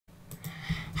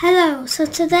Hello, so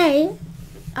today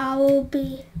I will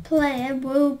be playing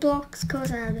Roblox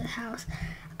Kohls out of the house.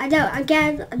 I know,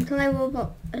 again, I'm playing Roblox.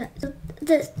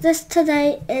 This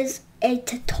today is a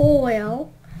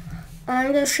tutorial.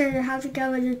 I'm going to show you how to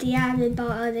go into the admin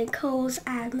button in Kohls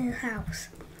admin house.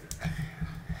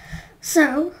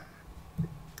 So,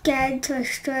 get into it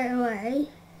straight away.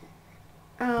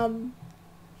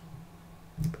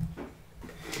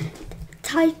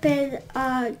 Type in,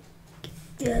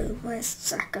 wait a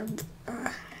second.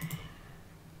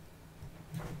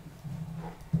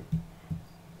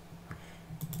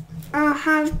 I'll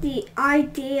have the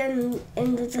ID in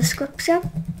the description.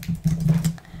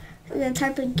 I'm gonna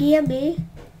type in Gear Me.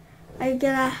 I'm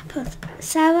gonna put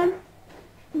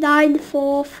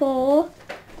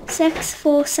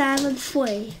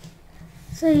 7944647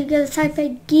 So you're gonna type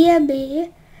in Gear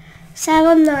Me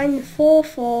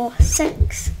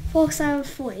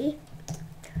 7944647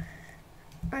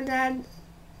 and then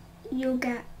you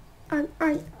get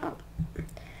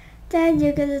then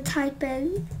you're gonna type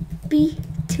in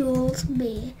Tools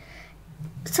Me.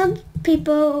 Some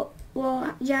people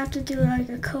you have to do like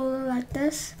a colon like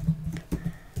this,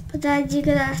 but then you're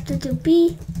gonna have to do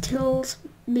Tools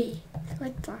Me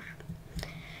like that.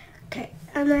 Okay,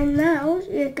 and then now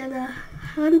you're gonna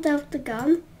hand out the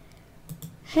gun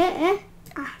here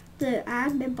at the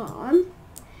admin button.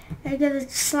 You're gonna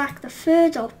select the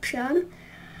third option,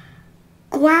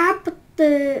 grab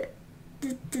the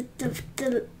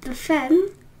fen,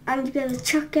 and you're gonna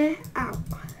chuck it out,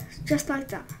 just like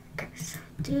that. Okay, so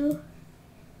do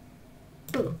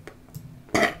boop,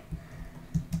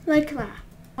 like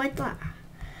that.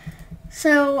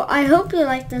 So I hope you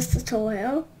like this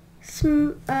tutorial. If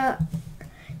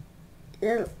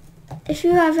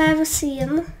you have ever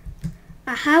seen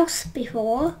a house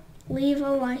before, leave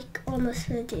a like on this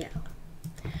video.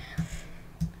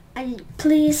 And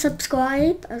please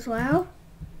subscribe as well.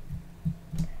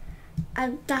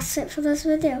 And that's it for this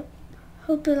video.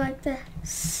 Hope you like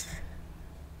this.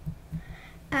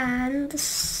 And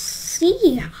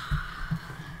see ya.